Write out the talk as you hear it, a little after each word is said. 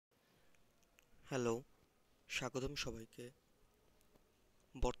Hello, স্বাগতম সবাইকে।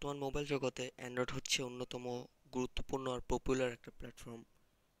 বর্তমান মোবাইল জগতে অ্যান্ড্রয়েড হচ্ছে অন্যতম গুরুত্বপূর্ণ আর পপুলার একটা প্ল্যাটফর্ম।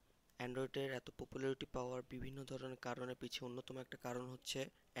 অ্যান্ড্রয়েডের এত পপুলারিটি পাওয়ার বিভিন্ন ধরনের কারণের পিছনে অন্যতম একটা কারণ হচ্ছে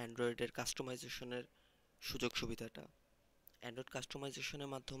অ্যান্ড্রয়েডের কাস্টমাইজেশনের সুযোগ সুবিধাটা। অ্যান্ড্রয়েড কাস্টমাইজেশনের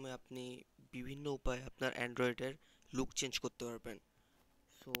মাধ্যমে আপনি বিভিন্ন উপায়ে আপনার অ্যান্ড্রয়েডের লুক চেঞ্জ করতে পারবেন।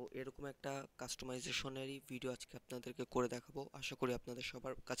 সো এরকম একটা কাস্টমাইজেশনেরই ভিডিও আজকে আপনাদেরকে করে দেখাবো। আশা করি আপনাদের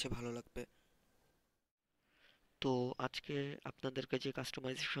সবার কাছে ভালো লাগবে। তো আজকে আপনাদেরকে যে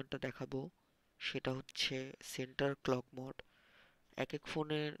কাস্টমাইজেশনটা দেখাবো সেটা হচ্ছে সেন্টার ক্লক মোড। এক এক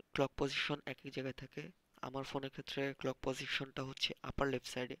ফোনের ক্লক পজিশন এক এক জায়গায় থাকে। আমার ফোনের ক্ষেত্রে ক্লক পজিশনটা হচ্ছে আপার লেফট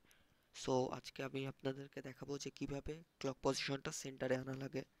সাইডে। সো আজকে আমি আপনাদেরকে দেখাবো যে কিভাবে ক্লক পজিশনটা সেন্টারে আনা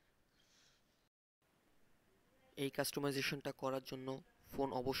লাগে। এই কাস্টমাইজেশনটা করার জন্য ফোন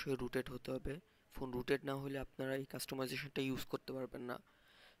অবশ্যই রুটেড হতে হবে। ফোন রুটেড না হলে আপনারা এই কাস্টমাইজেশনটা ইউজ করতে পারবেন না।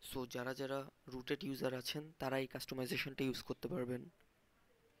 সো যারা যারা রুটেড ইউজার আছেন তারা এই কাস্টমাইজেশনটা ইউজ করতে পারবেন।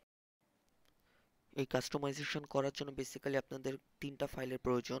 এই কাস্টমাইজেশন করার জন্য বেসিক্যালি আপনাদের তিনটা ফাইলের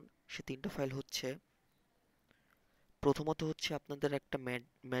প্রয়োজন। সে তিনটা ফাইল হচ্ছে, প্রথমত হচ্ছে আপনাদের একটা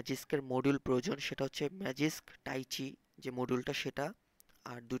ম্যাজিস্কের মডিউল প্রয়োজন, সেটা হচ্ছে ম্যাজিস্ক টাইচি যে মডিউলটা সেটা।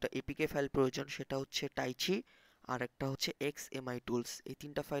 আর দুইটা এপিকে ফাইল প্রয়োজন, সেটা হচ্ছে টাইচি আর একটা হচ্ছে এক্সএমআই টুলস। এই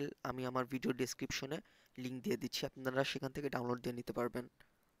তিনটা ফাইল আমি আমার ভিডিও ডেসক্রিপশনে লিংক দিয়ে দিচ্ছি, আপনারা সেখান থেকে ডাউনলোড দিয়ে নিতে পারবেন।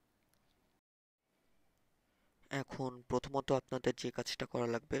 এখন প্রথমত আপনাদের যে কাজটা করা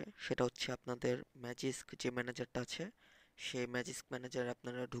লাগবে সেটা হচ্ছে আপনাদের ম্যাজিস্ক যে ম্যানেজারটা আছে সেই ম্যাজিস্ক ম্যানেজারে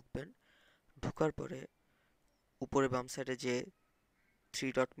আপনারা ঢুকবেন। ঢোকার পরে উপরে বাম সাইডে যে থ্রি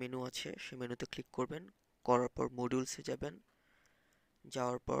ডট মেনু আছে সেই মেনুতে ক্লিক করবেন। করার পর মডিউলসে যাবেন।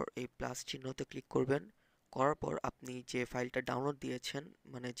 যাওয়ার পর এই প্লাস চিহ্নতে ক্লিক করবেন। করার পর আপনি যে ফাইলটা ডাউনলোড দিয়েছেন,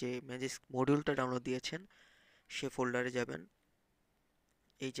 মানে যে ম্যাজিস্ক মডিউলটা ডাউনলোড দিয়েছেন, সে ফোল্ডারে যাবেন।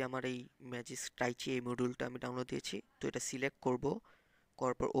 এই যে আমার এই ম্যাজিস্ক টাইচি এই মডিউলটা আমি ডাউনলোড দিয়েছি, তো এটা সিলেক্ট করব।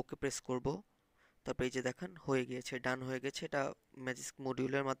 করার পর ওকে প্রেস করব। তারপর এই যে দেখেন হয়ে গিয়েছে, ডান হয়ে গেছে, এটা ম্যাজিস্ক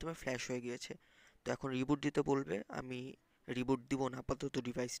মডিউলের মাধ্যমে ফ্ল্যাশ হয়ে গিয়েছে। তো এখন রিবুট দিতে বলবে, আমি রিবুট দিব না আপাতত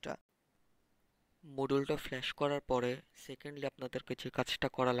ডিভাইসটা। মডিউলটা ফ্ল্যাশ করার পরে সেকেন্ডলি আপনাদেরকে যে কাজটা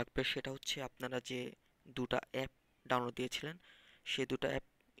করা লাগবে সেটা হচ্ছে আপনারা যে দুটো অ্যাপ ডাউনলোড দিয়েছিলেন সেই দুটো অ্যাপ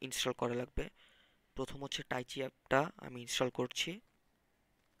ইনস্টল করা লাগবে। প্রথম হচ্ছে টাইচি অ্যাপটা আমি ইনস্টল করছি,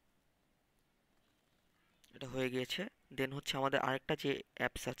 এটা হয়ে গিয়েছে। দেন হচ্ছে আমাদের আরেকটা যে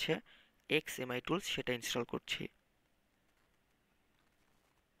অ্যাপস আছে এক্সএমআই টুলস, সেটা ইনস্টল করছি।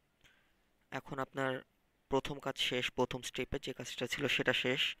 এখন আপনার প্রথম কাজ শেষ, প্রথম স্টেপে যে কাজটা ছিল সেটা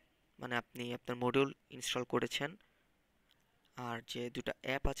শেষ, মানে আপনি আপনার মডিউল ইনস্টল করেছেন আর যে দুটো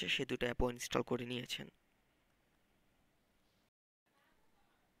অ্যাপ আছে সেই দুটো অ্যাপও ইনস্টল করে নিয়েছেন।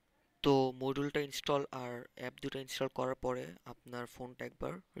 তো মডিউলটা ইনস্টল আর অ্যাপ দুটো ইনস্টল করার পরে আপনার ফোনটা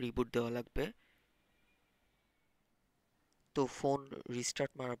একবার রিবুট দেওয়া লাগবে। তো ফোন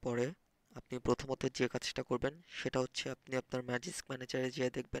রিস্টার্ট মারার পরে আপনি প্রথমত যে কাজটা করবেন সেটা হচ্ছে আপনি আপনার ম্যাজিস্ক ম্যানেজারে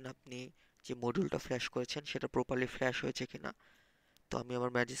যেয়ে দেখবেন আপনি যে মডিউলটা ফ্ল্যাশ করেছেন সেটা প্রপারলি ফ্ল্যাশ হয়েছে কিনা। তো আমি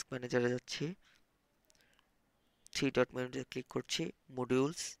আমার ম্যাজিস্ক ম্যানেজারে যাচ্ছি, থ্রি ডট মেনুতে ক্লিক করছি,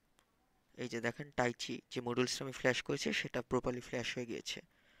 মডিউলস। এই যে দেখেন টাইচি যে মডিউলসটা আমি ফ্ল্যাশ করেছি সেটা প্রপারলি ফ্ল্যাশ হয়ে গিয়েছে।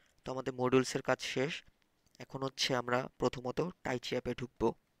 তো আমাদের মডিউলসের কাজ শেষ। এখন হচ্ছে আমরা প্রথমত টাইচি অ্যাপে ঢুকবো।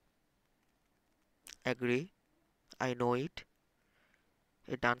 অ্যাগ্রি, আই নো ইট।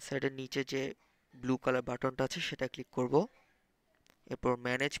 এই ডান সাইডের নিচে যে ব্লু কালার বাটনটা আছে সেটা ক্লিক করব। এরপর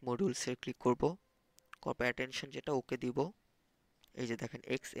ম্যানেজ মডিউলসে ক্লিক করব। কপি অ্যাটেনশন যেটা ওকে দিব। এই যে দেখেন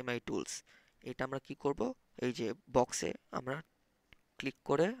এক্সএমআই টুলস, এটা আমরা কি করব, এই যে বক্সে আমরা ক্লিক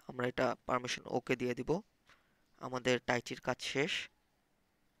করে আমরা এটা পারমিশন ওকে দিয়ে দিব। আমাদের টাইচির কাজ শেষ।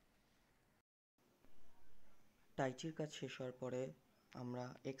 টাইচির কাজ শেষ হওয়ার পরে আমরা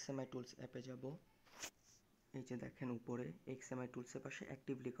এক্সএমআই টুলস অ্যাপে যাব। এই যে দেখেন উপরে এক্সএমআই টুলসের পাশে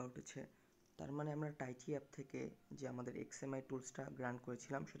অ্যাক্টিভ লেখা উঠেছে, তার মানে আমরা টাইচি অ্যাপ থেকে যে আমাদের এক্সএমআই টুলসটা গ্রান্ট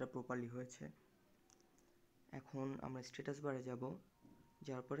করেছিলাম সেটা প্রপারলি হয়েছে। এখন আমরা স্ট্যাটাস বারে যাব।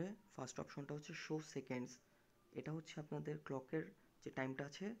 যাওয়ার পরে ফার্স্ট অপশনটা হচ্ছে শো সেকেন্ডস। এটা হচ্ছে আপনাদের ক্লকের যে টাইমটা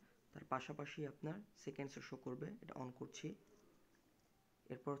আছে তার পাশাপাশি আপনার সেকেন্ডসও শো করবে, এটা অন করছি।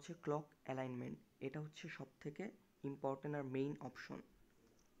 এরপর হচ্ছে ক্লক অ্যালাইনমেন্ট, এটা হচ্ছে সব থেকে ইম্পর্টেন্ট আর মেইন অপশন।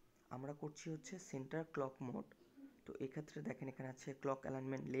 আমরা করছি হচ্ছে সেন্টার ক্লক মোড। তো এক্ষেত্রে দেখেন এখানে আছে clock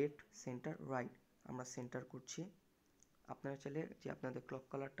alignment left centre right, আমরা সেন্টার করছি। আপনারা চাইলে যে আপনাদের ক্লক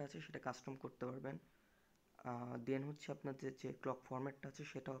কালারটা আছে সেটা কাস্টম করতে পারবেন। দেন হচ্ছে আপনাদের যে ক্লক ফরম্যাটটা আছে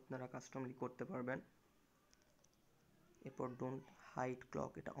সেটাও আপনারা কাস্টমলি করতে পারবেন। এরপর ডোন্ট হাইড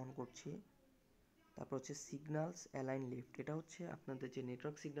ক্লক, এটা অন করছি। তারপর হচ্ছে সিগন্যালস অ্যালাইন লেফট, এটা হচ্ছে আপনাদের যে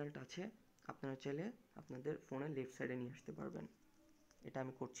নেটওয়ার্ক সিগন্যালটা আছে আপনারা চাইলে আপনাদের ফোনের লেফট সাইডে নিয়ে আসতে পারবেন, এটা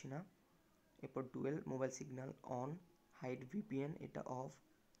আমি করছি না। এরপর dual mobile signal on, hide VPN এটা অফ,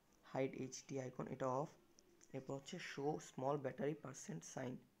 হাইড এইচডি আইকন এটা অফ। এরপর হচ্ছে show small battery percent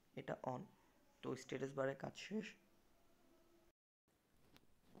sign এটা অন। তো স্ট্যাটাস বারে কাজ শেষ।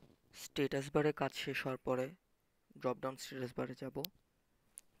 স্ট্যাটাস বারে কাজ শেষ হওয়ার পরে ড্রপডাউন স্ট্যাটাস বারে যাব।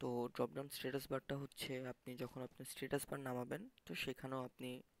 তো ড্রপডাউন স্ট্যাটাস বারটা হচ্ছে আপনি যখন আপনি স্ট্যাটাস বার নামাবেন তো সেখানেও আপনি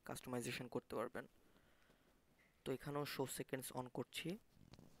কাস্টমাইজেশন করতে পারবেন। তো এখানেও শো সেকেন্ডস অন করছি।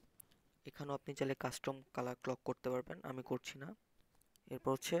 এখানেও আপনি চাইলে কাস্টম কালার ক্লক করতে পারবেন, আমি করছি না।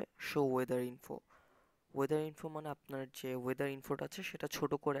 এরপর হচ্ছে show weather info. Weather info মানে আপনার যে ওয়েদার ইনফোটা আছে সেটা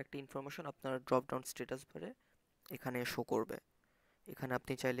ছোট করে একটা ইনফরমেশন আপনার ড্রপডাউন স্ট্যাটাস বারে এখানে শো করবে। এখানে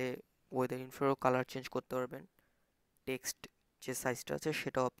আপনি চাইলে ওয়েদার ইনফোরও কালার চেঞ্জ করতে পারবেন। টেক্সট যে সাইজটা আছে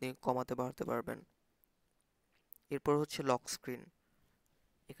সেটাও আপনি কমাতে বাড়াতে পারবেন। এরপর হচ্ছে লক স্ক্রিন।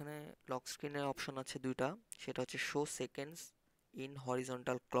 এখানে লক স্ক্রিনের অপশন আছে দুইটা, সেটা হচ্ছে show seconds in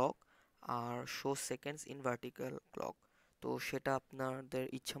horizontal clock R show seconds in vertical clock. তো সেটা আপনাদের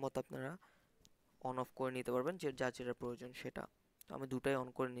ইচ্ছা মতো আপনারা অন অফ করে নিতে পারবেন, যে যা যেটা প্রয়োজন সেটা। তো আমি দুটাই অন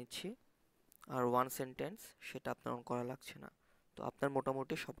করে নিচ্ছি। আর ওয়ান সেন্টেন্স সেটা আপনার অন করা লাগছে না। তো আপনার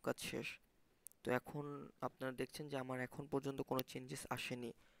মোটামুটি সব কাজ শেষ। তো এখন আপনারা দেখছেন যে আমার এখন পর্যন্ত কোনো চেঞ্জেস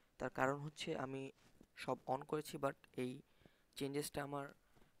আসেনি। তার কারণ হচ্ছে আমি সব অন করেছি, বাট এই চেঞ্জেসটা আমার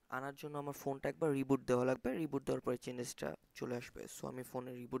আনার জন্য আমার ফোনটা একবার রিবুট দেওয়া লাগবে। রিবুট দেওয়ার পরে চেঞ্জেসটা চলে আসবে। সো আমি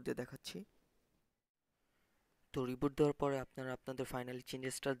ফোনে রিবুট দিয়ে দেখাচ্ছি। তো রিবুট দেওয়ার পরে আপনারা আপনাদের ফাইনালি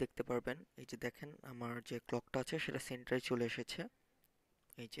চেঞ্জেসটা দেখতে পারবেন। এই যে দেখেন আমার যে ক্লকটা আছে সেটা সেন্টারে চলে এসেছে।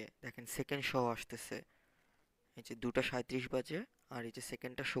 এই যে দেখেন সেকেন্ড শো আসতেছে। এই যে 2টা 37 বাজে আর এই যে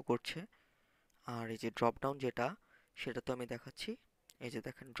সেকেন্ডটা শো করছে। আর এই যে ড্রপ ডাউন যেটা, সেটা তো আমি দেখাচ্ছি। এই যে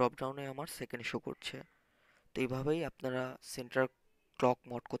দেখেন ড্রপ ডাউনে আমার সেকেন্ড শো করছে। তো এইভাবেই আপনারা সেন্টার ক্লক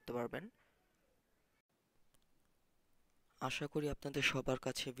মড করতে পারবেন। আশা করি আপনাদের সবার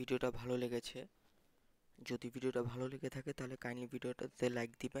কাছে ভিডিওটা ভালো লেগেছে। যদি ভিডিওটা ভালো লেগে থাকে তাহলে কাইন্ডলি ভিডিওটাতে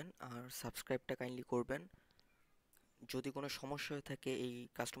লাইক দিবেন আর সাবস্ক্রাইবটা কাইন্ডলি করবেন। যদি কোনো সমস্যা হয়ে থাকে এই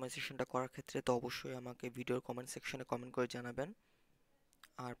কাস্টমাইজেশনটা করার ক্ষেত্রে তো অবশ্যই আমাকে ভিডিওর কমেন্ট সেকশনে কমেন্ট করে জানাবেন।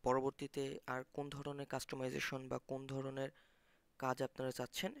 আর পরবর্তীতে আর কোন ধরনের কাস্টমাইজেশন বা কোন ধরনের কাজ আপনারা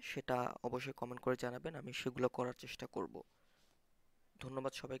চাচ্ছেন সেটা অবশ্যই কমেন্ট করে জানাবেন, আমি সেগুলো করার চেষ্টা করব।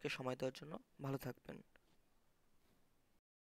 ধন্যবাদ সবাইকে সময় দেওয়ার জন্য। ভালো থাকবেন।